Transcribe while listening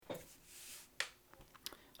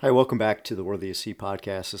Hi, welcome back to the Worthy of Sea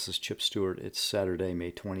podcast. This is Chip Stewart. It's Saturday,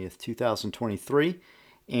 May 20th, 2023,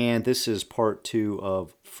 and this is part two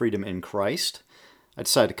of Freedom in Christ. I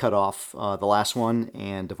decided to cut off the last one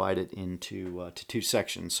and divide it into to two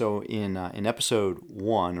sections. So in episode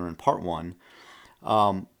one, or in part one,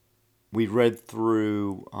 we read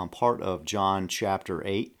through part of John chapter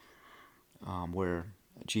 8, where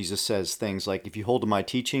Jesus says things like, if you hold to my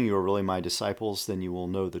teaching, you are really my disciples, then you will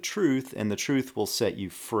know the truth, and the truth will set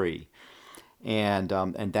you free. And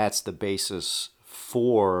that's the basis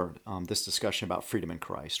for this discussion about freedom in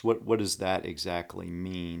Christ. What does that exactly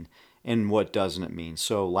mean, and what doesn't it mean?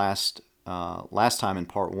 So last time in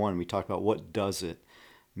part one, we talked about what does it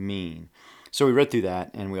mean. So we read through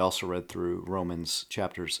that, and we also read through Romans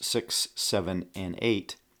chapters 6, 7, and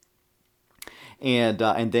 8. And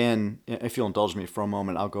then, if you'll indulge me for a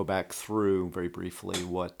moment, I'll go back through very briefly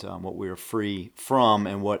what we're free from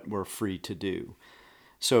and what we're free to do.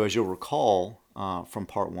 So as you'll recall from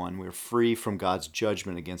part one, we're free from God's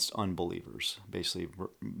judgment against unbelievers, basically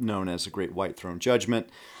known as the Great White Throne Judgment,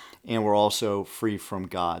 and we're also free from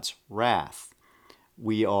God's wrath.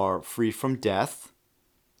 We are free from death.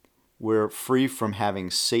 We're free from having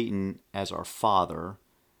Satan as our father.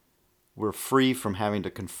 We're free from having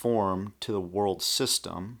to conform to the world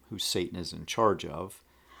system, who Satan is in charge of.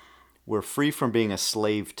 We're free from being a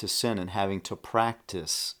slave to sin and having to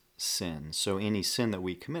practice sin. So any sin that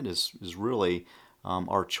we commit is really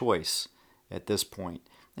our choice at this point.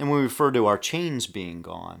 And when we refer to our chains being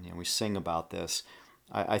gone, we sing about this,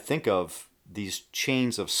 I think of these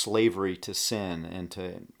chains of slavery to sin and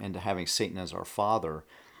to having Satan as our father.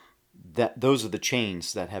 That those are the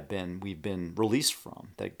chains that we've been released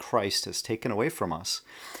from, that Christ has taken away from us,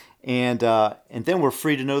 and then we're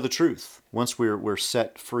free to know the truth. Once we're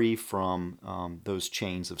set free from those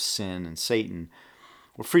chains of sin and Satan,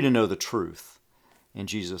 we're free to know the truth, and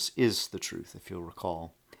Jesus is the truth. If you'll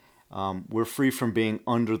recall, we're free from being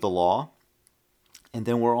under the law, and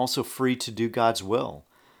then we're also free to do God's will,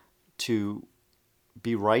 to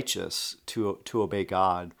be righteous, to obey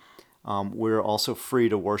God. We're also free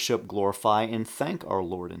to worship, glorify, and thank our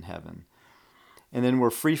Lord in heaven. And then we're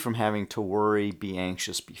free from having to worry, be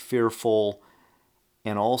anxious, be fearful.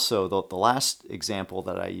 And also, the last example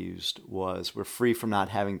that I used was we're free from not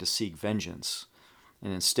having to seek vengeance.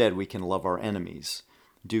 And instead, we can love our enemies,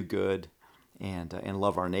 do good, and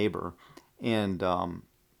love our neighbor. And,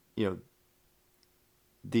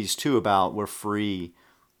 these two about we're free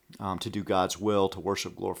to do God's will, to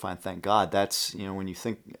worship, glorify, and thank God. That's,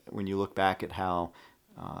 when you look back at how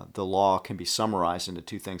the law can be summarized into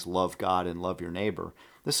two things: love God and love your neighbor.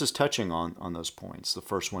 This is touching on those points. The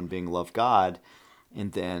first one being love God,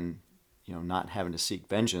 and then not having to seek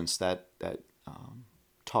vengeance. That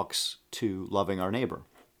talks to loving our neighbor.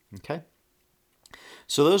 Okay,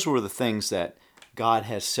 so those were the things that God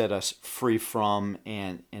has set us free from,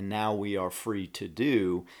 and now we are free to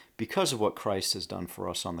do because of what Christ has done for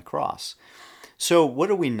us on the cross. So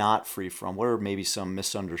what are we not free from? What are maybe some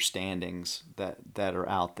misunderstandings that are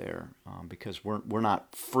out there? Because we're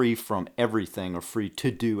not free from everything or free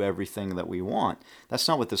to do everything that we want. That's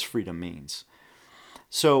not what this freedom means.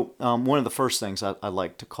 So one of the first things I'd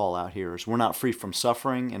like to call out here is we're not free from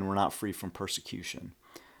suffering, and we're not free from persecution.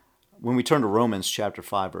 When we turn to Romans chapter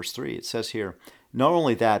 5, verse 3, it says here, not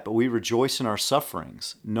only that, but we rejoice in our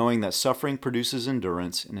sufferings, knowing that suffering produces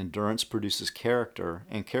endurance, and endurance produces character,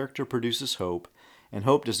 and character produces hope, and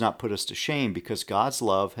hope does not put us to shame, because God's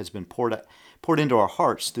love has been poured into our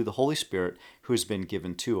hearts through the Holy Spirit who has been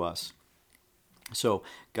given to us. So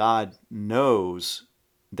God knows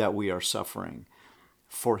that we are suffering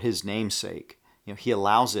for His name's sake. He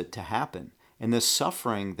allows it to happen. And this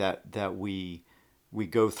suffering that we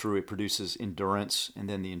go through, it produces endurance, and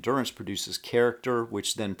then the endurance produces character,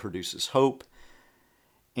 which then produces hope.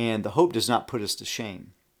 And the hope does not put us to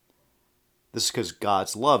shame. This is because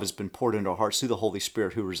God's love has been poured into our hearts through the Holy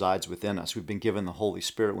Spirit who resides within us. We've been given the Holy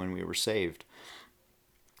Spirit when we were saved.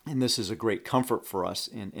 And this is a great comfort for us,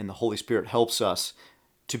 and the Holy Spirit helps us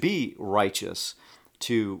to be righteous,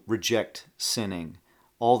 to reject sinning,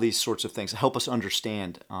 all these sorts of things, help us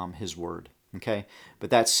understand His Word. Okay, but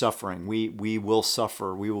that's suffering. We will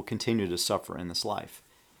suffer. We will continue to suffer in this life.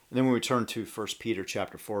 And then when we turn to 1 Peter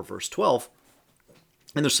chapter 4, verse 12,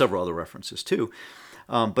 and there's several other references too,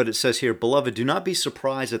 but it says here, Beloved, do not be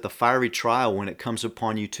surprised at the fiery trial when it comes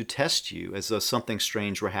upon you to test you, as though something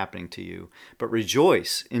strange were happening to you. But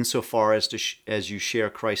rejoice insofar as you share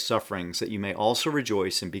Christ's sufferings, that you may also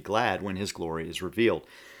rejoice and be glad when His glory is revealed.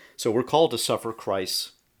 So we're called to suffer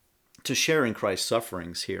Christ, to share in Christ's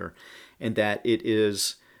sufferings here, and that it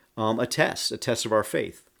is a test of our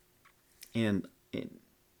faith. And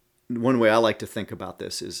one way I like to think about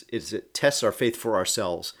this is it tests our faith for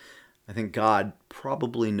ourselves. I think God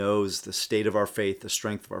probably knows the state of our faith, the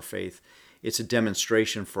strength of our faith. It's a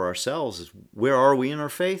demonstration for ourselves. Is where are we in our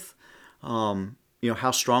faith?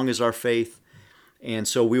 How strong is our faith? And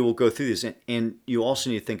so we will go through these. And you also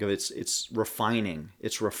need to think of it's refining.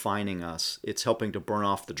 It's refining us. It's helping to burn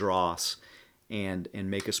off the dross and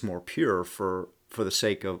make us more pure for the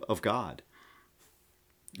sake of God,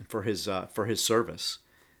 for his service.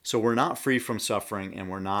 So we're not free from suffering, and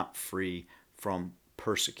we're not free from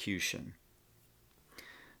persecution.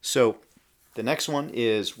 So the next one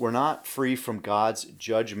is we're not free from God's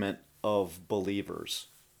judgment of believers.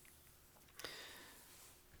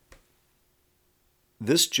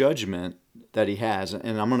 This judgment that he has,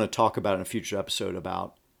 and I'm going to talk about in a future episode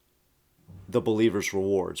about the believer's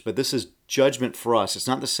rewards, but this is judgment for us. It's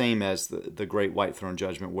not the same as the great white throne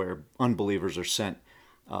judgment where unbelievers are sent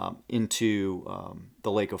into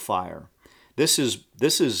the lake of fire. This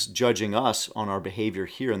is judging us on our behavior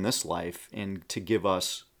here in this life and to give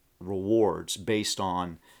us rewards based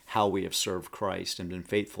on how we have served Christ and been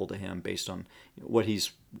faithful to him, based on what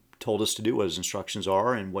he's told us to do, what his instructions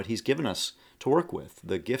are, and what he's given us to work with,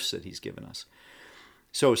 the gifts that he's given us.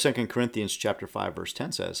 So 2 Corinthians chapter 5, verse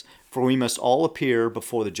 10 says, "For we must all appear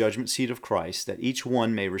before the judgment seat of Christ, that each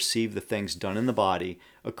one may receive the things done in the body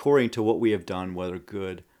according to what we have done, whether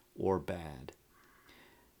good or bad."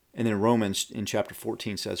 And then Romans in chapter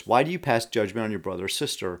 14 says, "Why do you pass judgment on your brother or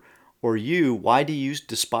sister? Or you, why do you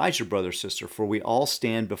despise your brother or sister? For we all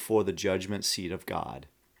stand before the judgment seat of God."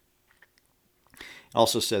 It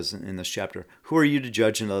also says in this chapter, "Who are you to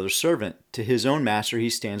judge another's servant? To his own master he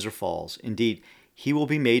stands or falls. Indeed, he will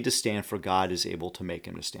be made to stand, for God is able to make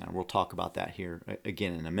him to stand." We'll talk about that here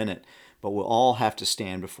again in a minute. But we'll all have to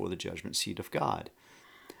stand before the judgment seat of God.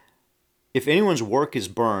 "If anyone's work is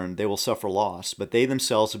burned, they will suffer loss, but they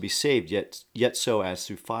themselves will be saved, yet so as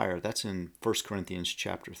through fire." That's in 1 Corinthians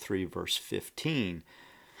chapter 3, verse 15,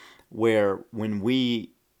 where when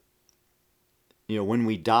we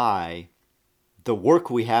die, the work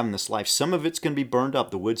we have in this life, some of it's going to be burned up,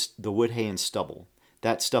 the wood, hay, and stubble.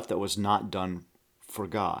 That stuff that was not done for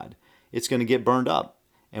God. It's going to get burned up.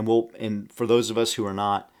 And for those of us who are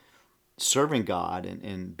not serving God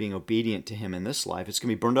and being obedient to him in this life, it's going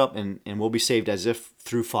to be burned up and we'll be saved as if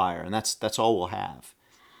through fire. And that's all we'll have.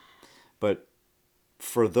 But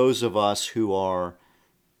for those of us who are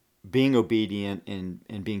being obedient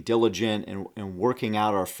and being diligent and working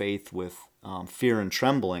out our faith with fear and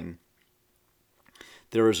trembling,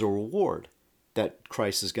 there is a reward that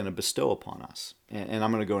Christ is going to bestow upon us. And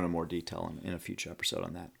I'm going to go into more detail in a future episode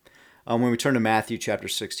on that. When we turn to Matthew chapter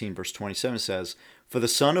 16, verse 27, it says, "For the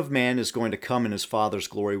Son of Man is going to come in his Father's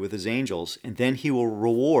glory with his angels, and then he will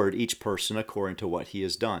reward each person according to what he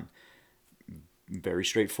has done." Very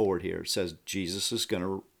straightforward here. It says Jesus is going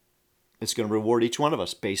to reward each one of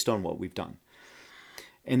us based on what we've done.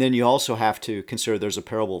 And then you also have to consider there's a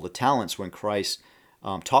parable of the talents when Christ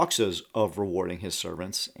talks of rewarding his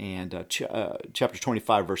servants. And chapter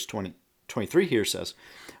 25, verse 23 here says,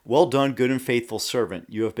 "Well done, good and faithful servant.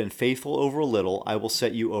 You have been faithful over a little. I will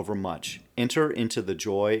set you over much. Enter into the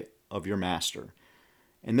joy of your master."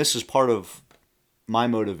 And this is part of my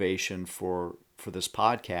motivation for this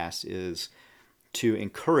podcast, is to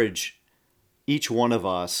encourage each one of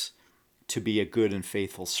us to be a good and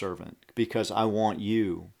faithful servant, because I want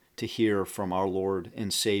you to hear from our Lord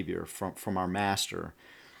and Savior, from our Master,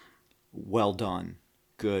 "Well done,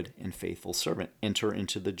 good and faithful servant. Enter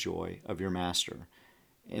into the joy of your master."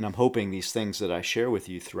 And I'm hoping these things that I share with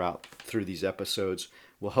you through these episodes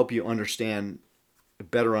will help you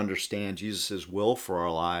better understand Jesus' will for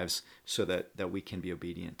our lives, so that we can be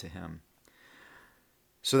obedient to him.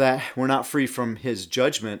 So that we're not free from his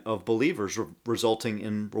judgment of believers resulting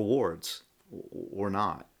in rewards, or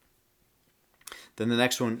not. Then the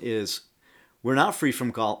next one is we're not free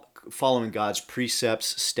from following God's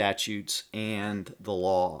precepts, statutes, and the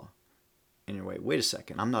law. Anyway, wait a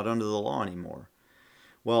second, I'm not under the law anymore.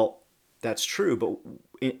 Well, that's true, but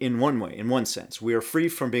in one sense, we are free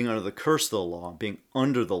from being under the curse of the law, being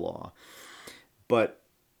under the law. But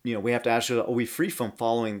we have to ask, are we free from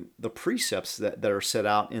following the precepts that are set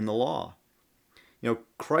out in the law?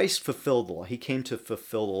 Christ fulfilled the law. He came to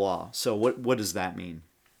fulfill the law. So what does that mean?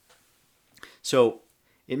 So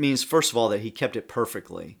it means, first of all, that he kept it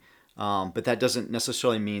perfectly. But that doesn't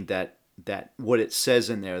necessarily mean that what it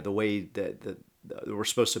says in there, the way that we're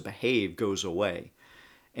supposed to behave, goes away.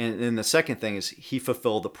 And then the second thing is he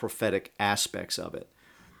fulfilled the prophetic aspects of it.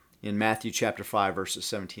 In Matthew chapter 5, verses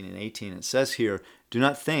 17 and 18, it says here, "Do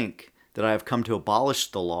not think that I have come to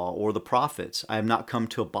abolish the law or the prophets. I have not come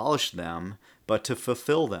to abolish them, but to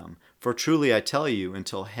fulfill them. For truly I tell you,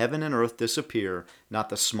 until heaven and earth disappear, not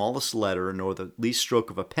the smallest letter nor the least stroke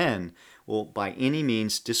of a pen will by any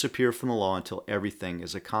means disappear from the law until everything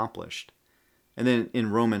is accomplished. And then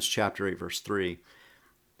in Romans chapter 8, verse 3,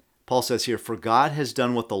 Paul says here, for God has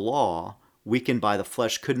done what the law, weakened by the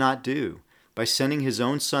flesh, could not do. By sending his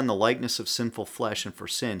own Son, the likeness of sinful flesh, and for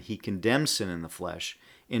sin, he condemned sin in the flesh,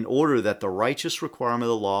 in order that the righteous requirement of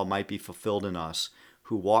the law might be fulfilled in us,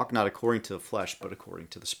 who walk not according to the flesh, but according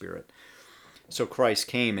to the Spirit. So Christ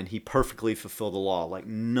came and he perfectly fulfilled the law, like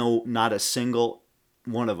not a single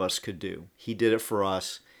one of us could do. He did it for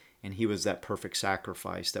us, and he was that perfect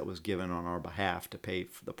sacrifice that was given on our behalf to pay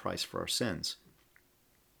for the price for our sins.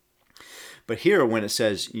 But here, when it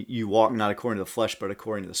says you walk not according to the flesh, but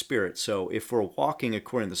according to the Spirit. So if we're walking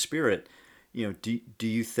according to the Spirit, do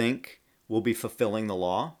you think we'll be fulfilling the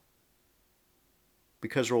law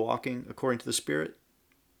because we're walking according to the Spirit?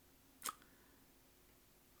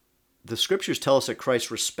 The scriptures tell us that Christ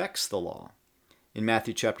respects the law. In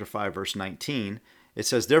Matthew chapter 5, verse 19, it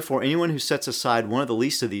says, therefore, anyone who sets aside one of the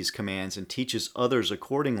least of these commands and teaches others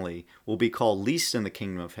accordingly will be called least in the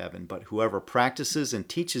kingdom of heaven. But whoever practices and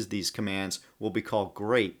teaches these commands will be called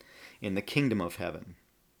great in the kingdom of heaven.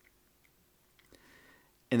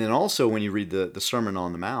 And then also when you read the Sermon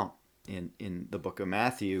on the Mount in the book of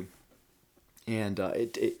Matthew, and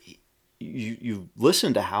you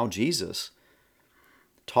listen to how Jesus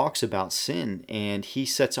talks about sin, and he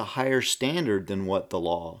sets a higher standard than what the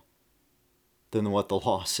law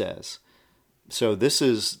says. So this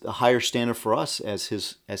is a higher standard for us as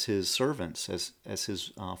his servants, as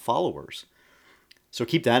his followers. So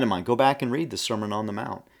keep that in mind. Go back and read the Sermon on the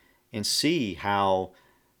Mount and see how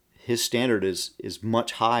his standard is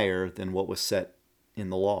much higher than what was set in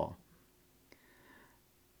the law.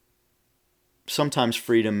 Sometimes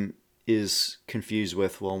freedom is confused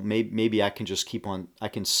with, well, maybe I can just I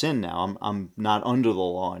can sin now. I'm not under the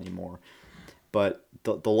law anymore. But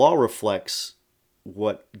the law reflects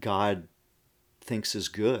what God thinks is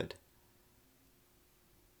good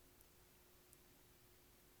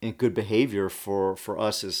and good behavior for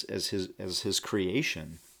us as his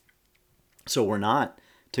creation. So we're not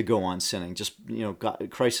to go on sinning. Just, God,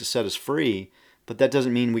 Christ has set us free, but that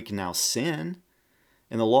doesn't mean we can now sin.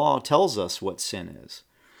 And the law tells us what sin is.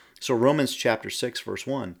 So Romans chapter 6, verse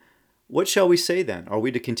 1, what shall we say then? Are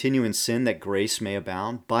we to continue in sin that grace may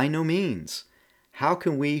abound? By no means. How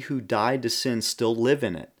can we who died to sin still live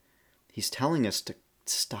in it? He's telling us to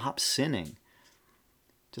stop sinning,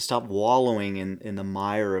 to stop wallowing in the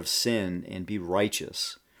mire of sin and be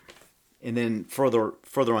righteous. And then further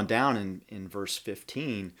on down in verse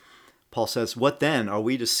 15, Paul says, what then? Are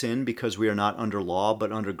we to sin because we are not under law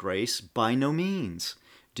but under grace? By no means.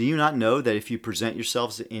 Do you not know that if you present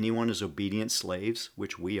yourselves to anyone as obedient slaves,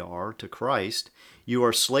 which we are, to Christ, you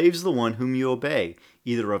are slaves of the one whom you obey,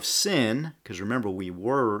 either of sin, because remember we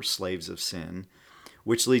were slaves of sin,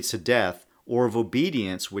 which leads to death, or of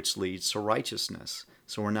obedience, which leads to righteousness.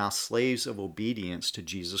 So we're now slaves of obedience to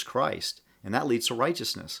Jesus Christ, and that leads to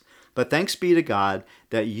righteousness. But thanks be to God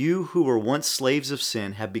that you who were once slaves of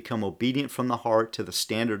sin have become obedient from the heart to the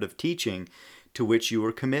standard of teaching to which you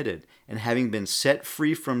were committed, and having been set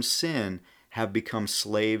free from sin, have become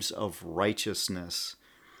slaves of righteousness.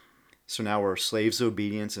 So now we're slaves of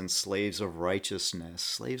obedience and slaves of righteousness,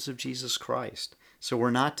 slaves of Jesus Christ. So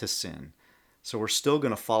we're not to sin. So we're still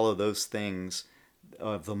going to follow those things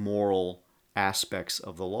of the moral aspects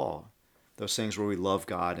of the law, those things where we love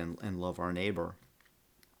God and love our neighbor.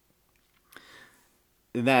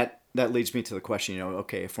 And that leads me to the question,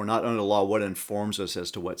 okay, if we're not under the law, what informs us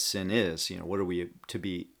as to what sin is? What are we to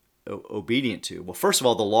be obedient to? Well, first of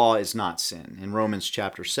all, the law is not sin. In Romans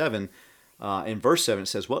chapter 7, in verse 7, it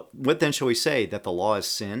says, what then shall we say? That the law is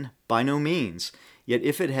sin? By no means. Yet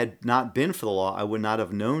if it had not been for the law, I would not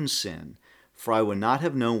have known sin. For I would not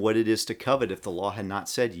have known what it is to covet if the law had not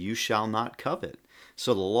said, you shall not covet.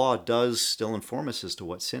 So the law does still inform us as to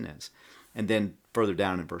what sin is. And then further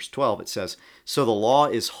down in verse 12, it says, so the law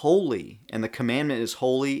is holy, and the commandment is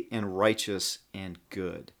holy and righteous and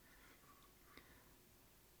good.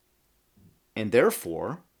 And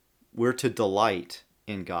therefore, we're to delight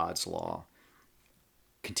in God's law.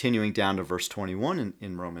 Continuing down to verse 21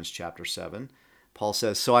 in Romans chapter 7, Paul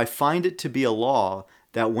says, so I find it to be a law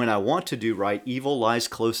that when I want to do right, evil lies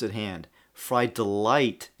close at hand. For I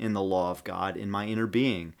delight in the law of God in my inner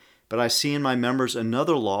being. But I see in my members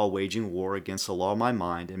another law waging war against the law of my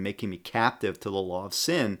mind and making me captive to the law of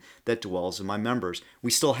sin that dwells in my members.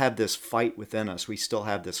 We still have this fight within us. We still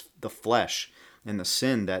have the flesh and the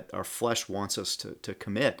sin that our flesh wants us to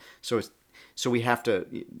commit. So we have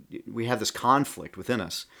this conflict within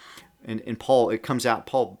us. And Paul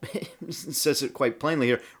says it quite plainly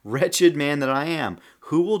here, "Wretched man that I am,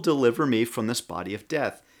 who will deliver me from this body of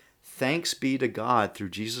death? Thanks be to God through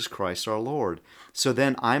Jesus Christ our Lord. So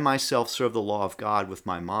then I myself serve the law of God with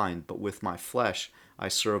my mind, but with my flesh I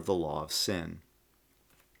serve the law of sin."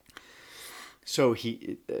 So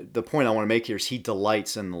the point I want to make here is he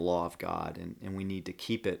delights in the law of God, and we need to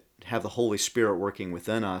keep it, have the Holy Spirit working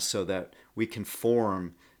within us so that we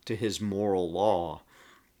conform to his moral law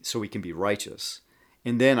so we can be righteous.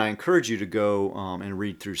 And then I encourage you to go and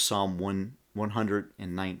read through Psalm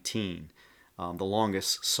 119, the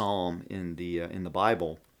longest psalm in the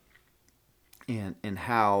Bible, and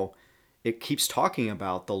how it keeps talking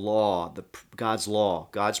about the law,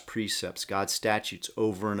 God's precepts, God's statutes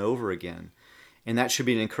over and over again. And that should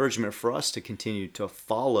be an encouragement for us to continue to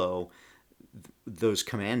follow those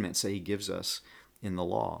commandments that he gives us in the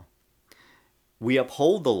law. We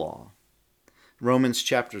uphold the law. Romans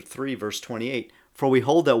chapter 3, verse 28, "For we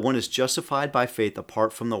hold that one is justified by faith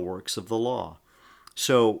apart from the works of the law."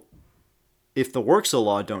 So if the works of the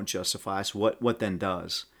law don't justify us, what then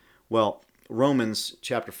does? Well, Romans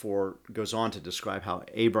chapter 4 goes on to describe how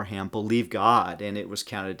Abraham believed God and it was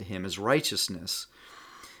counted to him as righteousness.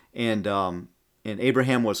 And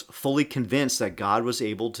Abraham was fully convinced that God was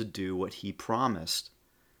able to do what he promised.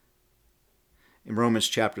 In Romans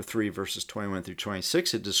chapter 3, verses 21 through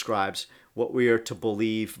 26, it describes what we are to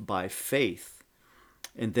believe by faith.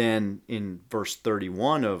 And then in verse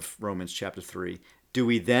 31 of Romans chapter 3, "Do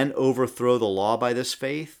we then overthrow the law by this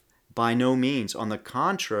faith? By no means. On the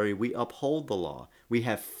contrary, we uphold the law." We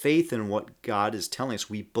have faith in what God is telling us.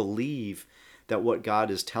 We believe that what God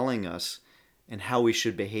is telling us and how we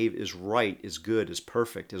should behave is right, is good, is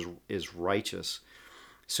perfect, is righteous.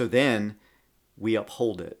 So then we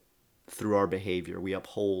uphold it through our behavior. We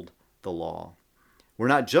uphold the law. We're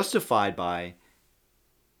not justified by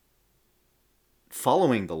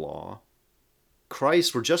following the law.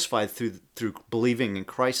 We're justified through believing in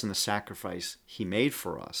Christ and the sacrifice he made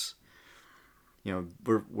for us.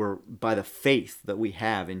 We're by the faith that we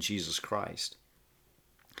have in Jesus Christ.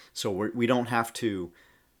 So we don't have to.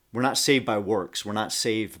 We're not saved by works. We're not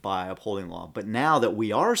saved by upholding law. But now that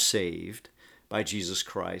we are saved by Jesus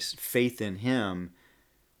Christ, faith in him,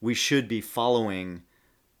 we should be following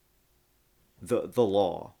the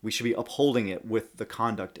law. We should be upholding it with the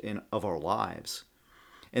conduct of our lives.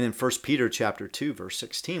 And in 1 Peter chapter 2, verse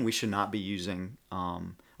 16, we should not be using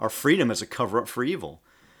our freedom as a cover-up for evil.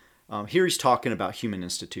 Here he's talking about human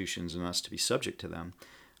institutions and us to be subject to them.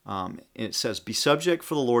 And it says, "Be subject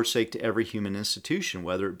for the Lord's sake to every human institution,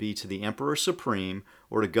 whether it be to the emperor supreme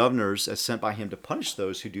or to governors as sent by him to punish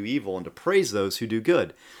those who do evil and to praise those who do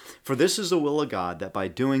good. For this is the will of God, that by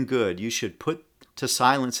doing good you should put to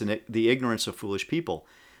silence the ignorance of foolish people.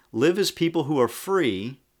 Live as people who are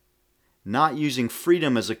free, not using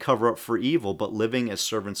freedom as a cover-up for evil, but living as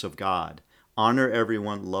servants of God. Honor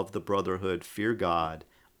everyone, love the brotherhood, fear God,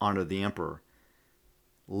 honor the emperor."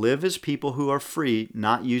 Live as people who are free,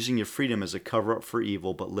 not using your freedom as a cover-up for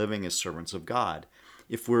evil, but living as servants of God.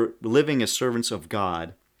 If we're living as servants of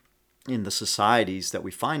God in the societies that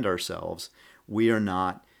we find ourselves, we're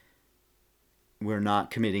not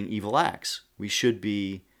committing evil acts. We should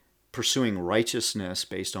be pursuing righteousness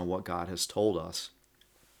based on what God has told us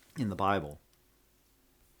in the Bible.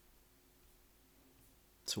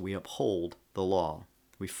 So we uphold the law.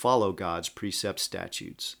 We follow God's precepts,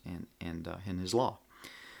 statutes, and in his law.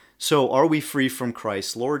 So are we free from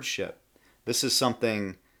Christ's lordship? This is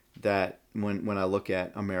something that when I look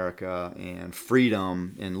at America and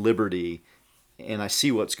freedom and liberty and I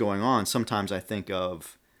see what's going on, sometimes I think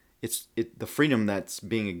of the freedom that's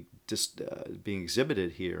being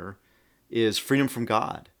exhibited here is freedom from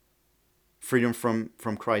God, freedom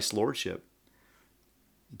from Christ's lordship.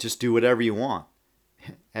 Just do whatever you want.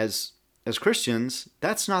 As Christians,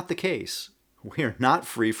 that's not the case. We are not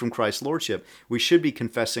free from Christ's lordship. We should be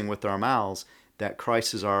confessing with our mouths that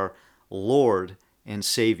Christ is our Lord and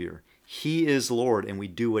Savior. He is Lord, and we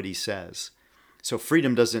do what he says. So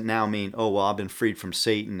freedom doesn't now mean, oh, well, I've been freed from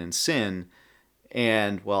Satan and sin,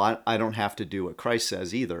 and, well, I don't have to do what Christ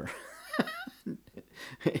says either.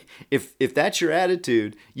 If that's your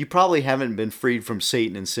attitude, you probably haven't been freed from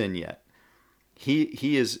Satan and sin yet.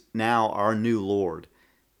 He is now our new Lord,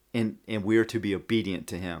 and we are to be obedient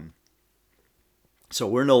to him. So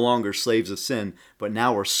we're no longer slaves of sin, but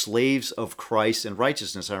now we're slaves of Christ and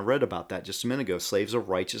righteousness. I read about that just a minute ago. Slaves of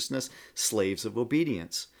righteousness, slaves of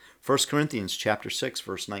obedience. 1 Corinthians chapter 6,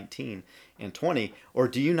 verse 19 and 20. "Or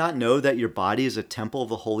do you not know that your body is a temple of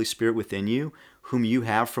the Holy Spirit within you, whom you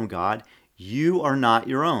have from God, you are not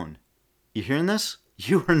your own. You hearing this?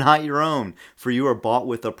 You are not your own, for you are bought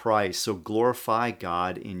with a price. So glorify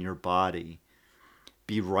God in your body.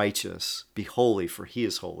 Be righteous, be holy, for he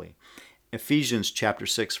is holy. Ephesians chapter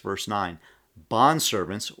 6, verse 9.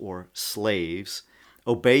 Bondservants, or slaves,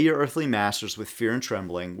 obey your earthly masters with fear and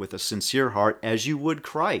trembling, with a sincere heart, as you would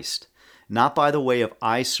Christ, not by the way of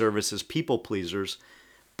eye service as people pleasers,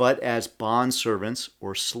 but as bondservants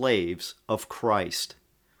or slaves of Christ,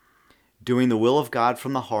 doing the will of God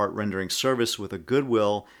from the heart, rendering service with a good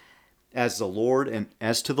will as to the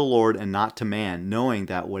Lord and not to man, knowing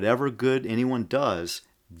that whatever good anyone does,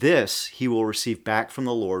 this he will receive back from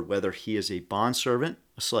the Lord, whether he is a bondservant,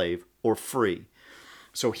 a slave, or free.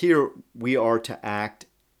 So here we are to act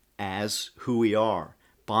as who we are,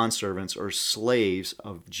 bondservants or slaves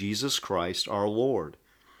of Jesus Christ our Lord.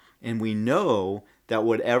 And we know that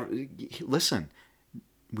whatever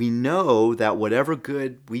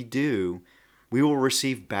good we do, we will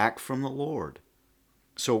receive back from the Lord.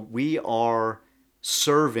 So we are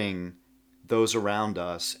serving those around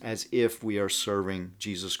us as if we are serving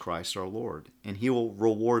Jesus Christ our Lord, and he will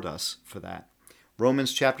reward us for that.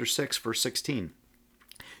 Romans chapter 6, verse 16.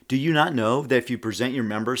 Do you not know that if you present your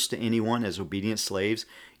members to anyone as obedient slaves,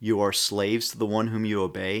 you are slaves to the one whom you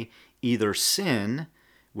obey, either sin,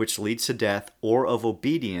 which leads to death, or of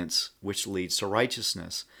obedience, which leads to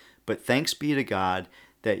righteousness? But thanks be to God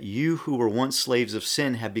that you who were once slaves of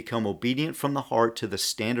sin have become obedient from the heart to the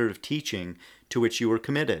standard of teaching to which you were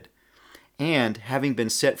committed. And having been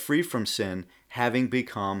set free from sin, having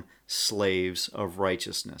become slaves of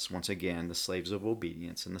righteousness. Once again, the slaves of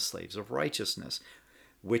obedience and the slaves of righteousness,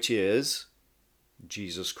 which is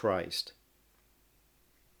Jesus Christ.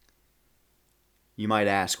 You might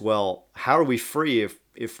ask, well, how are we free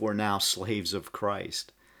if we're now slaves of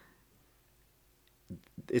Christ?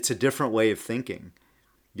 It's a different way of thinking.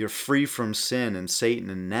 You're free from sin and Satan,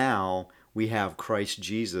 and now we have Christ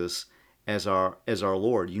Jesus as our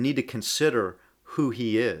Lord. You need to consider who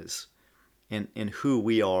he is and who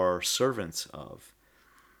we are servants of.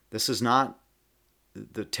 This is not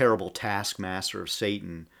the terrible taskmaster of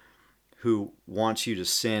Satan who wants you to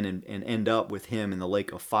sin and end up with him in the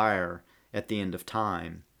lake of fire at the end of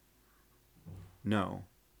time. No.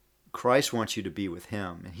 Christ wants you to be with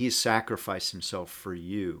him, and he's sacrificed himself for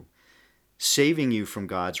you, saving you from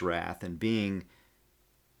God's wrath and being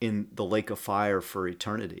in the lake of fire for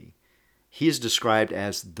eternity. He is described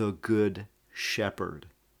as the good shepherd.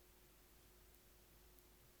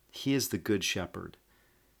 He is the good shepherd.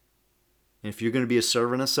 And if you're going to be a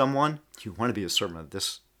servant of someone, you want to be a servant of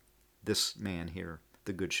this man here,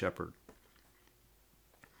 the good shepherd.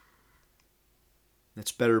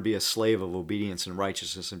 It's better to be a slave of obedience and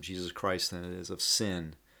righteousness of Jesus Christ than it is of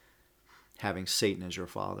sin, having Satan as your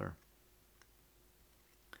father.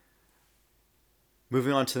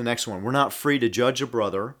 Moving on to the next one. We're not free to judge a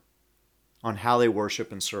brother on how they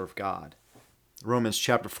worship and serve God. Romans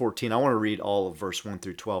chapter 14. I want to read all of verse 1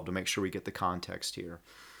 through 12 to make sure we get the context here.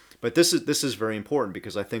 But this is very important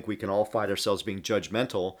because I think we can all find ourselves being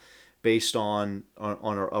judgmental based on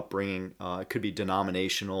our upbringing. It could be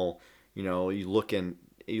denominational. You know, you look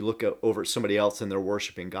over at somebody else and they're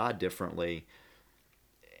worshiping God differently,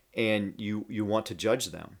 and you want to judge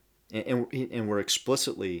them, and we're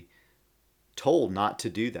explicitly told not to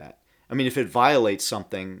do that. I mean, if it violates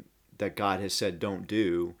something that God has said don't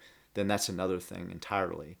do, then that's another thing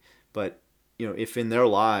entirely. But you know, if in their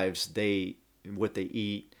lives what they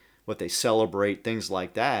eat, what they celebrate, things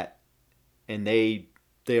like that, and they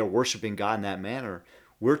are worshiping God in that manner,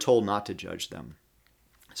 we're told not to judge them.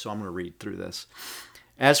 So I'm going to read through this.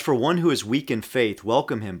 As for one who is weak in faith,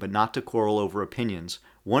 welcome him, but not to quarrel over opinions.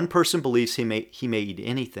 One person believes he may eat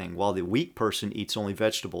anything, while the weak person eats only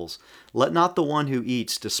vegetables. Let not the one who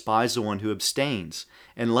eats despise the one who abstains,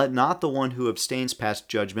 and let not the one who abstains pass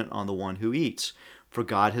judgment on the one who eats, for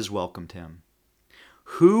God has welcomed him.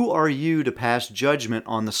 Who are you to pass judgment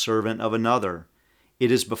on the servant of another?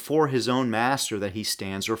 It is before his own master that he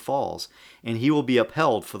stands or falls, and he will be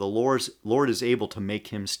upheld, for the Lord is able to make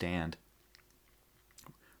him stand.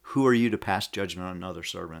 Who are you to pass judgment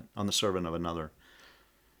on the servant of another?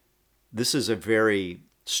 This is a very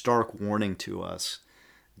stark warning to us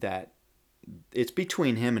that it's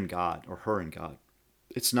between him and God, or her and God.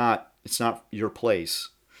 It's not your place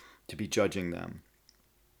to be judging them.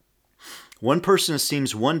 One person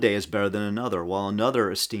esteems one day as better than another, while another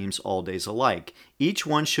esteems all days alike. Each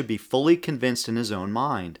one should be fully convinced in his own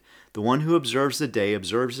mind. The one who observes the day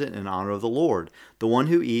observes it in honor of the Lord. The one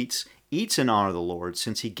who eats eats in honor of the Lord,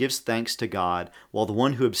 since he gives thanks to God, while the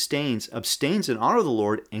one who abstains in honor of the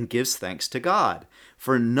Lord and gives thanks to God.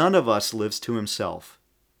 For none of us lives to himself.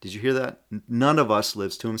 Did you hear that? None of us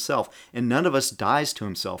lives to himself, and none of us dies to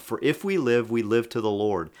himself. For if we live to the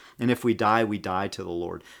Lord, and if we die to the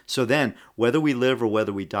Lord. So then, whether we live or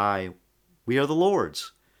whether we die, we are the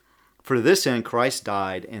Lord's. For to this end Christ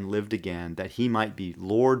died and lived again, that he might be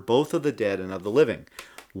Lord both of the dead and of the living.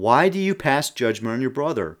 Why do you pass judgment on your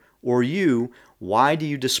brother? Or you, why do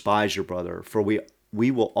you despise your brother? For we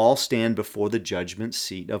will all stand before the judgment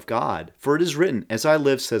seat of God. For it is written, as I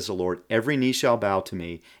live, says the Lord, every knee shall bow to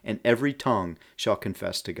me, and every tongue shall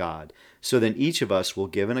confess to God. So then each of us will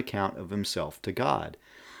give an account of himself to God.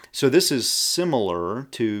 So this is similar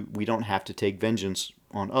to, we don't have to take vengeance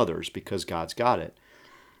on others because God's got it.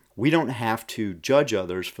 We don't have to judge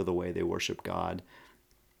others for the way they worship God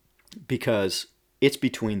because it's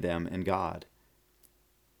between them and God.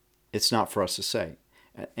 It's not for us to say.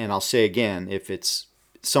 And I'll say again, if it's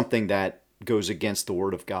something that goes against the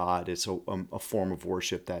word of God, it's a form of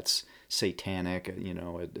worship that's satanic,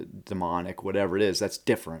 demonic, whatever it is, that's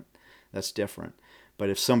different. That's different. But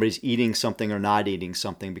if somebody's eating something or not eating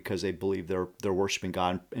something because they believe they're worshiping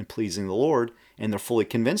God and pleasing the Lord, and they're fully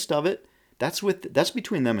convinced of it, that's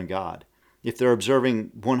between them and God. If they're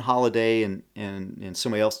observing one holiday and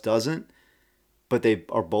somebody else doesn't, but they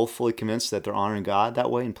are both fully convinced that they're honoring God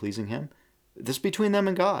that way and pleasing him, this is between them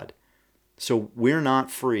and God. So we're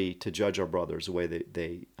not free to judge our brothers the way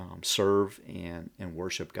they serve and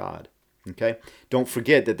worship God. Okay? Don't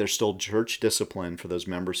forget that there's still church discipline for those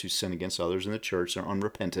members who sin against others in the church. They're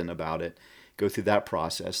unrepentant about it. Go through that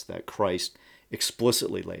process that Christ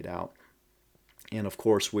explicitly laid out. And of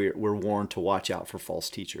course, we're warned to watch out for false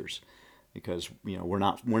teachers, because we're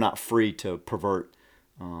not free to pervert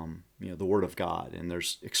the word of God, and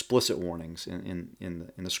there's explicit warnings in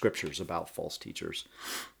the scriptures about false teachers.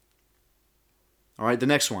 All right, the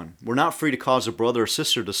next one: we're not free to cause a brother or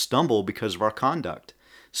sister to stumble because of our conduct.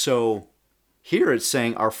 So here it's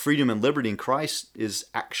saying our freedom and liberty in Christ is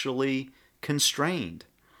actually constrained.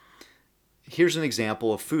 Here's an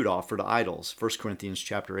example of food offered to idols. 1 Corinthians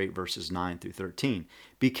chapter 8, verses 9 through 13.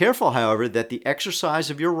 Be careful, however, that the exercise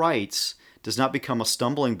of your rights does not become a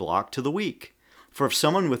stumbling block to the weak. For if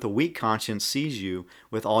someone with a weak conscience sees you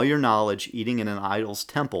with all your knowledge eating in an idol's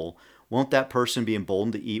temple, won't that person be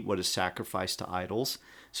emboldened to eat what is sacrificed to idols?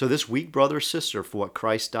 So this weak brother or sister for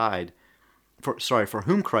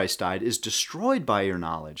whom Christ died, is destroyed by your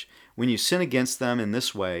knowledge. When you sin against them in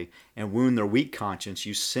this way and wound their weak conscience,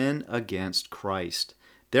 you sin against Christ.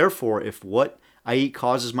 Therefore, if what I eat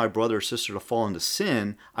causes my brother or sister to fall into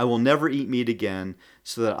sin, I will never eat meat again,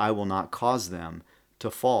 so that I will not cause them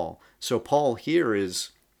to fall. So Paul here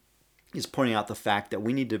is pointing out the fact that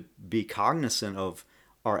we need to be cognizant of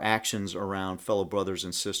our actions around fellow brothers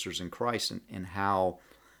and sisters in Christ and how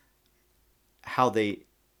they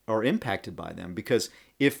are impacted by them. Because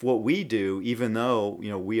if what we do, even though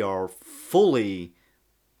we are fully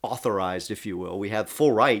authorized, if you will, we have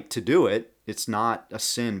full right to do it, it's not a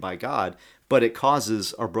sin by God, but it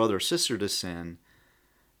causes our brother or sister to sin,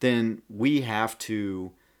 then we have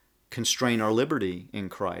to constrain our liberty in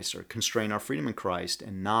Christ, or constrain our freedom in Christ,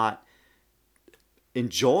 and not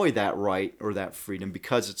enjoy that right or that freedom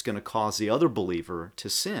because it's going to cause the other believer to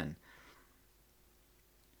sin,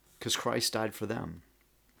 because Christ died for them.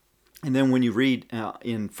 And then when you read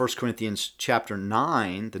in 1 Corinthians chapter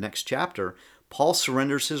 9, the next chapter, Paul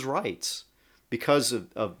surrenders his rights because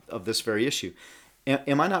of this very issue.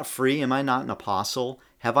 Am I not free? Am I not an apostle?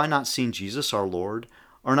 Have I not seen Jesus our Lord?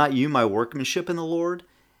 Are not you my workmanship in the Lord?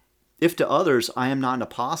 If to others I am not an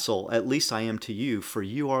apostle, at least I am to you, for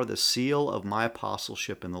you are the seal of my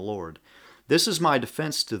apostleship in the Lord. This is my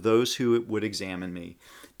defense to those who would examine me.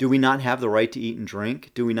 Do we not have the right to eat and drink?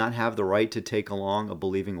 Do we not have the right to take along a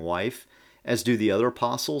believing wife, as do the other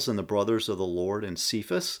apostles and the brothers of the Lord and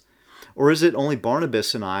Cephas? Or is it only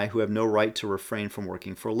Barnabas and I who have no right to refrain from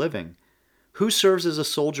working for a living? Who serves as a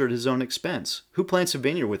soldier at his own expense? Who plants a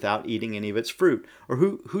vineyard without eating any of its fruit? Or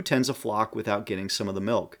who tends a flock without getting some of the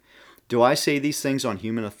milk? Do I say these things on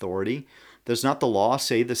human authority? Does not the law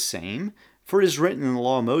say the same? For it is written in the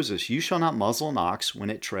law of Moses, you shall not muzzle an ox when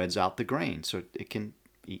it treads out the grain. So it can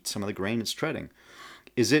eat some of the grain it's treading.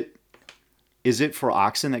 Is it for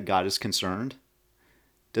oxen that God is concerned?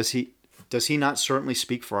 Does he not certainly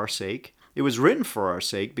speak for our sake? It was written for our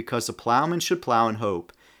sake, because the plowman should plow in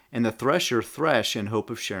hope, and the thresher thresh in hope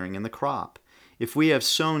of sharing in the crop. If we have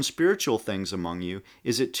sown spiritual things among you,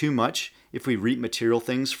 is it too much if we reap material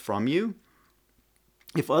things from you?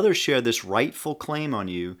 If others share this rightful claim on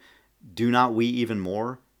you, do not we even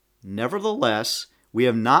more? Nevertheless, We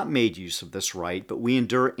have not made use of this right, but we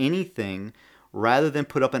endure anything rather than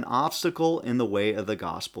put up an obstacle in the way of the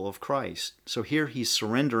gospel of Christ. So here he's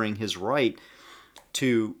surrendering his right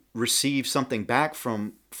to receive something back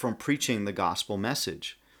from preaching the gospel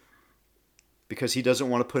message, because he doesn't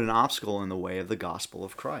want to put an obstacle in the way of the gospel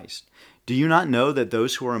of Christ. Do you not know that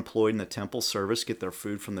those who are employed in the temple service get their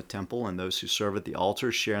food from the temple, and those who serve at the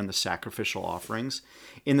altar share in the sacrificial offerings?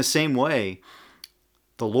 In the same way,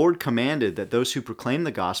 the Lord commanded that those who proclaim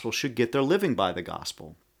the gospel should get their living by the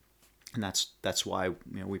gospel. And that's why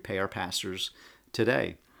we pay our pastors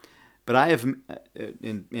today. But I have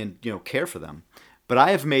and care for them. But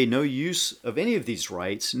I have made no use of any of these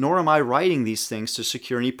rights, nor am I writing these things to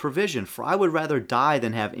secure any provision, for I would rather die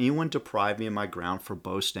than have anyone deprive me of my ground for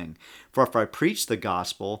boasting. For if I preach the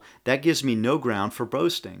gospel, that gives me no ground for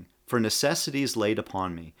boasting, for necessity is laid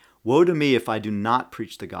upon me. Woe to me if I do not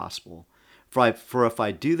preach the gospel. For if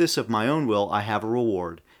I do this of my own will, I have a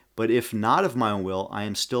reward. But if not of my own will, I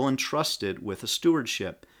am still entrusted with a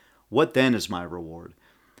stewardship. What then is my reward?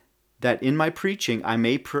 That in my preaching I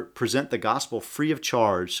may present the gospel free of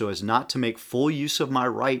charge, so as not to make full use of my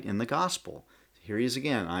right in the gospel. Here he is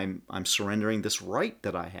again. I'm surrendering this right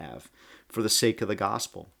that I have for the sake of the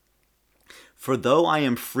gospel. For though I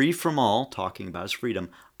am free from all, talking about his freedom,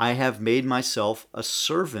 I have made myself a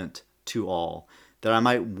servant to all, that I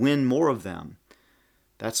might win more of them.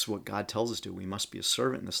 That's what God tells us to do. We must be a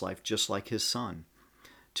servant in this life, just like his son.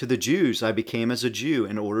 To the Jews I became as a Jew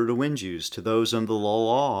in order to win Jews. To those under the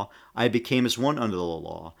law I became as one under the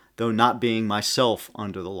law, though not being myself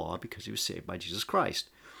under the law, because he was saved by Jesus Christ,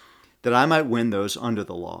 that I might win those under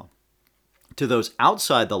the law. To those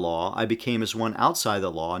outside the law I became as one outside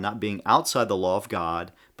the law, not being outside the law of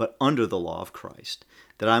God, but under the law of Christ,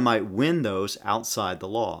 that I might win those outside the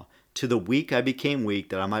law. To the weak I became weak,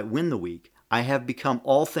 that I might win the weak. I have become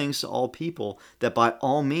all things to all people, that by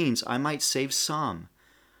all means I might save some.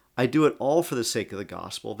 I do it all for the sake of the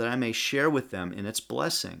gospel, that I may share with them in its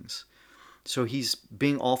blessings. So he's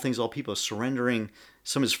being all things, all people, surrendering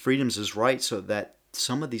some of his freedoms, his rights, so that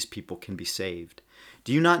some of these people can be saved.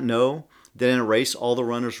 Do you not know that in a race all the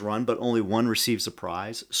runners run, but only one receives the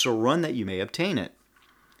prize? So run that you may obtain it.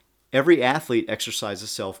 Every athlete exercises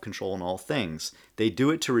self-control in all things. They do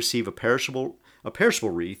it to receive a perishable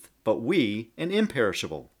wreath, but we an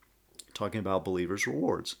imperishable. Talking about believers'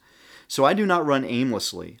 rewards. So I do not run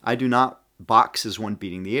aimlessly. I do not box as one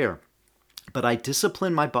beating the air. But I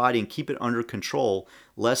discipline my body and keep it under control,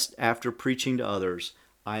 lest after preaching to others,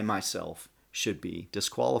 I myself should be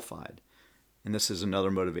disqualified. And this is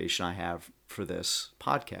another motivation I have for this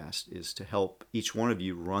podcast, is to help each one of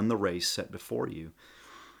you run the race set before you.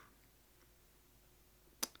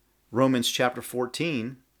 Romans chapter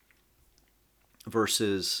 14,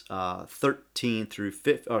 verses 13 through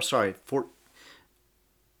 15,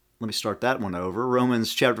 let me start that one over.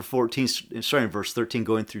 Romans chapter 14, starting in verse 13,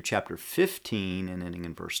 going through chapter 15 and ending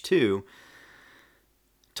in verse 2,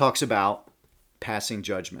 talks about passing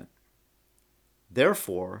judgment.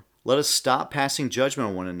 Therefore, let us stop passing judgment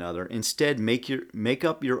on one another. Instead, make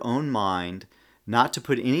up your own mind not to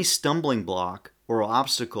put any stumbling block or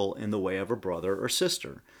obstacle in the way of a brother or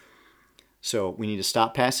sister. So we need to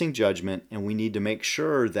stop passing judgment, and we need to make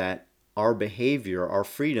sure that our behavior, our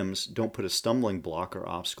freedoms, don't put a stumbling block or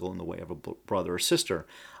obstacle in the way of a brother or sister.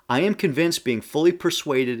 I am convinced, being fully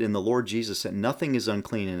persuaded in the Lord Jesus, that nothing is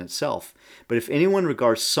unclean in itself. But if anyone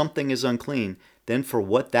regards something as unclean, then for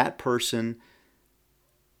that person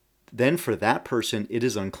it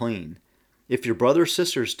is unclean. If your brother or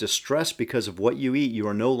sister is distressed because of what you eat, you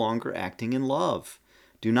are no longer acting in love.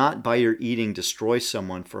 Do not by your eating destroy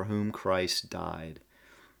someone for whom Christ died.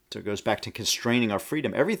 So it goes back to constraining our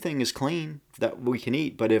freedom. Everything is clean that we can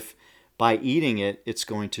eat, but if by eating it, it's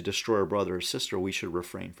going to destroy a brother or sister, we should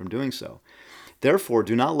refrain from doing so. Therefore,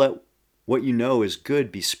 do not let what you know is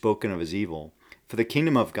good be spoken of as evil. For the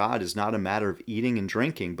kingdom of God is not a matter of eating and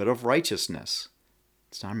drinking, but of righteousness.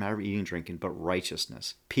 It's not a matter of eating and drinking, but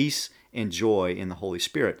righteousness, peace, and joy in the Holy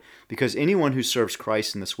Spirit. Because anyone who serves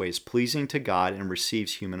Christ in this way is pleasing to God and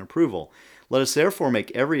receives human approval. Let us therefore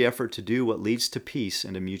make every effort to do what leads to peace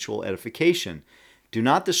and to mutual edification. Do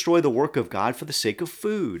not destroy the work of God for the sake of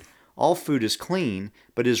food. All food is clean,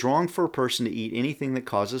 but it is wrong for a person to eat anything that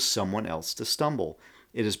causes someone else to stumble.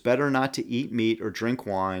 It is better not to eat meat or drink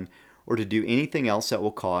wine or to do anything else that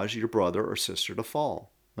will cause your brother or sister to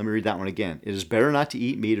fall. Let me read that one again. It is better not to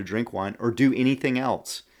eat meat or drink wine or do anything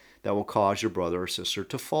else that will cause your brother or sister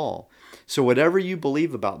to fall. So whatever you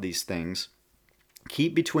believe about these things,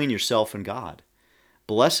 keep between yourself and God.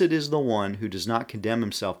 "Blessed is the one who does not condemn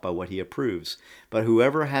himself by what he approves. But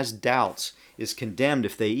whoever has doubts is condemned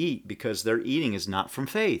if they eat, because their eating is not from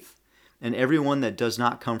faith. And everything that does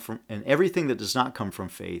not come from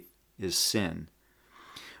faith is sin.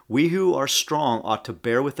 We who are strong ought to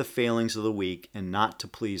bear with the failings of the weak and not to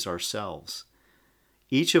please ourselves.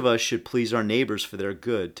 Each of us should please our neighbors for their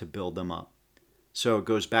good, to build them up." So it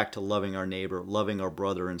goes back to loving our neighbor, loving our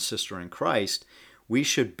brother and sister in Christ. We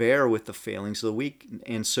should bear with the failings of the weak.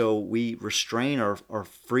 And so we restrain our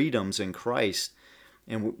freedoms in Christ,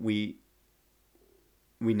 and we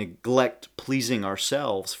neglect pleasing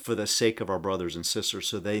ourselves for the sake of our brothers and sisters,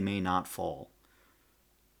 so they may not fall.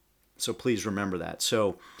 So please remember that.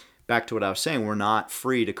 So back to what I was saying, we're not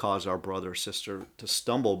free to cause our brother or sister to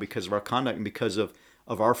stumble because of our conduct and because of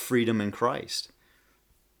our freedom in Christ.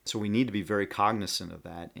 So we need to be very cognizant of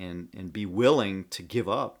that and be willing to give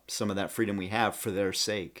up some of that freedom we have for their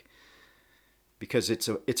sake. Because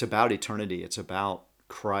it's about eternity. It's about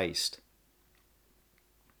Christ.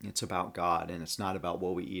 It's about God, and it's not about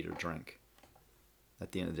what we eat or drink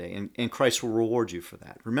at the end of the day. And Christ will reward you for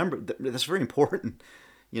that. Remember, that's very important.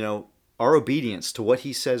 Our obedience to what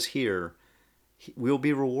he says here, we'll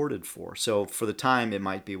be rewarded for. So for the time, it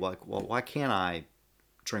might be like, well, why can't I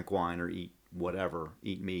drink wine or eat whatever,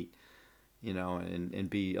 eat meat, and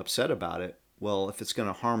be upset about it? Well, if it's going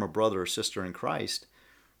to harm a brother or sister in Christ,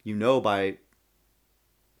 by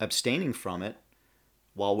abstaining from it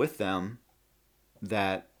while with them,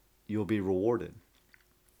 that you'll be rewarded.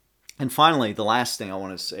 And finally, the last thing I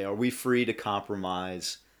want to say, are we free to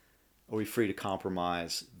compromise? Are we free to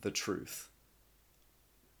compromise the truth?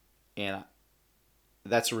 And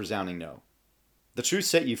that's a resounding no. The truth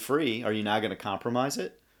set you free. Are you now going to compromise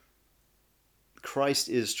it? Christ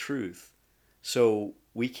is truth. So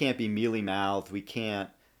we can't be mealy-mouthed. We can't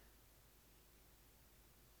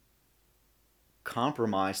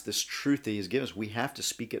compromise this truth that he has given us. We have to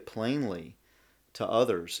speak it plainly to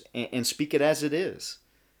others and speak it as it is.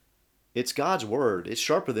 It's God's word. It's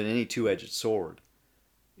sharper than any two-edged sword.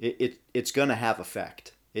 It's going to have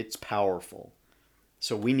effect. It's powerful.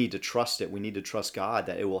 So we need to trust it. We need to trust God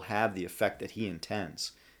that it will have the effect that he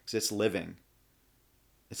intends. Because it's living.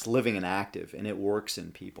 It's living and active, and it works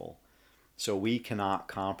in people. So we cannot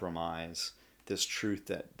compromise this truth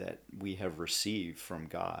that we have received from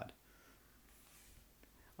God.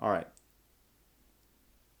 All right.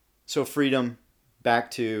 So freedom, back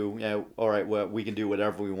to, all right, well, we can do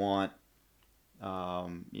whatever we want.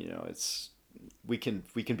 We can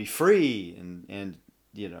be free and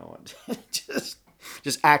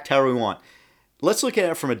just act however we want. Let's look at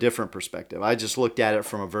it from a different perspective. I just looked at it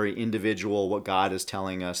from a very individual, what God is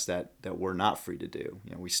telling us that we're not free to do.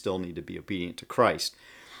 We still need to be obedient to Christ.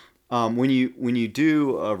 When you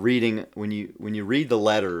do a reading, when you read the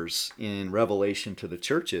letters in Revelation to the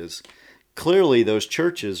churches, clearly those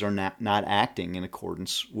churches are not acting in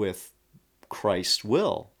accordance with Christ's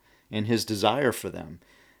will and his desire for them.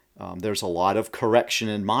 There's a lot of correction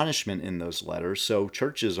and admonishment in those letters, so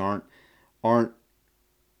churches aren't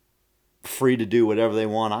free to do whatever they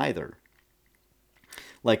want either.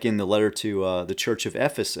 Like in the letter to the church of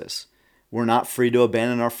Ephesus, we're not free to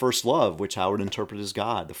abandon our first love, which I would interpret as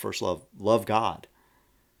God, the first love. Love God.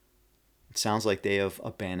 It sounds like they have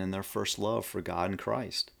abandoned their first love for God and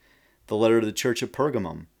Christ. The letter to the church of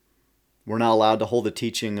Pergamum, we're not allowed to hold the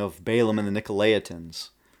teaching of Balaam and the Nicolaitans,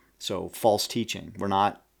 so false teaching. We're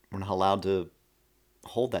not allowed to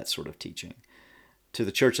hold that sort of teaching. To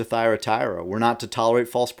the church of Thyatira, we're not to tolerate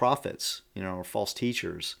false prophets, or false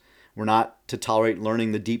teachers. We're not to tolerate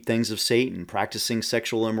learning the deep things of Satan, practicing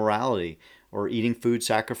sexual immorality, or eating food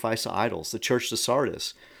sacrificed to idols. The church to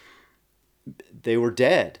Sardis, they were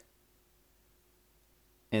dead,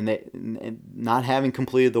 and not having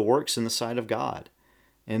completed the works in the sight of God.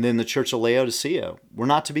 And then the church of Laodicea, we're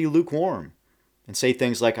not to be lukewarm and say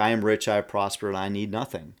things like, I am rich, I have prospered, I need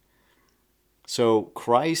nothing. So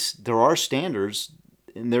Christ, there are standards,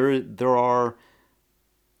 and there are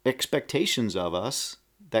expectations of us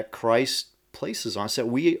that Christ places on us that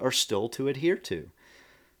we are still to adhere to.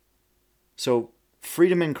 So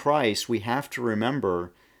freedom in Christ, we have to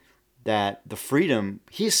remember that the freedom,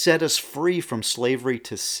 he has set us free from slavery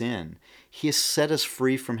to sin. He has set us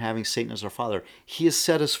free from having Satan as our father. He has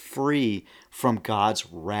set us free from God's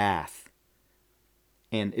wrath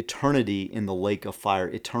and eternity in the lake of fire,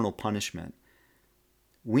 eternal punishment.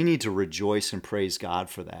 We need to rejoice and praise God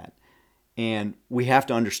for that. And we have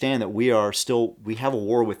to understand that we have a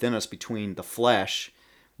war within us between the flesh,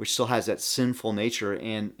 which still has that sinful nature,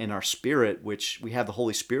 and our spirit, which we have the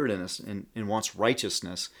Holy Spirit in us and wants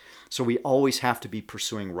righteousness. So we always have to be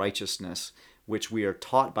pursuing righteousness, which we are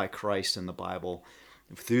taught by Christ in the Bible.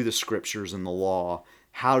 through the scriptures and the law,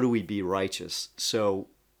 how do we be righteous? So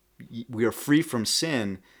we are free from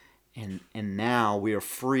sin, and now we are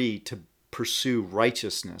free to pursue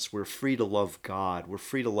righteousness. We're free to love God. We're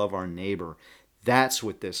free to love our neighbor. That's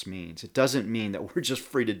what this means. It doesn't mean that we're just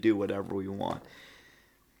free to do whatever we want.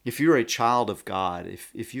 If you're a child of God,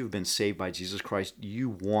 if you've been saved by Jesus Christ, you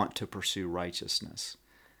want to pursue righteousness.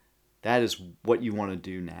 That is what you want to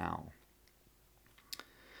do now.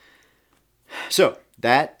 So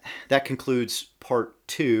that concludes part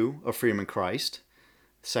 2 of Freedom in Christ,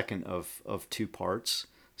 second of 2 parts.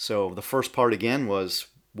 So the first part again was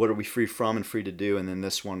what are we free from and free to do, and then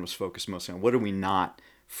this one was focused mostly on what are we not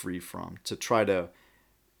free from, to try to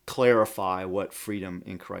clarify what freedom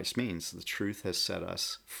in Christ means. The truth has set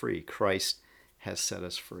us free. Christ has set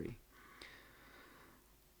us free.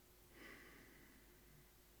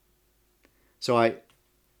 So I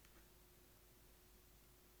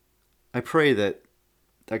pray that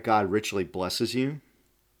God richly blesses you,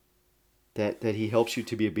 that He helps you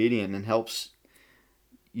to be obedient and helps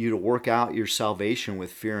you to work out your salvation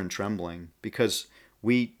with fear and trembling, because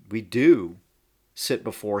we do sit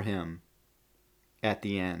before Him at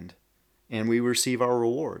the end, and we receive our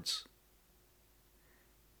rewards.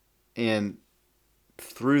 And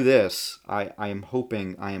through this, I am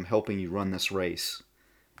helping you run this race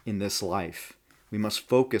in this life. We must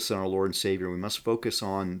focus on our Lord and Savior. We must focus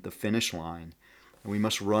on the finish line, and we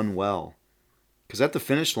must run well. Because at the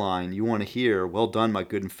finish line, you want to hear, "Well done, my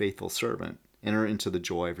good and faithful servant. Enter into the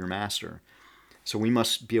joy of your master." So we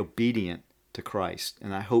must be obedient to Christ,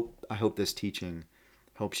 and I hope this teaching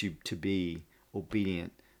helps you to be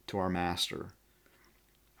obedient to our Master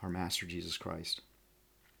Jesus Christ.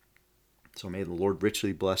 So may the Lord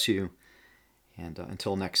richly bless you, and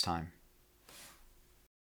until next time.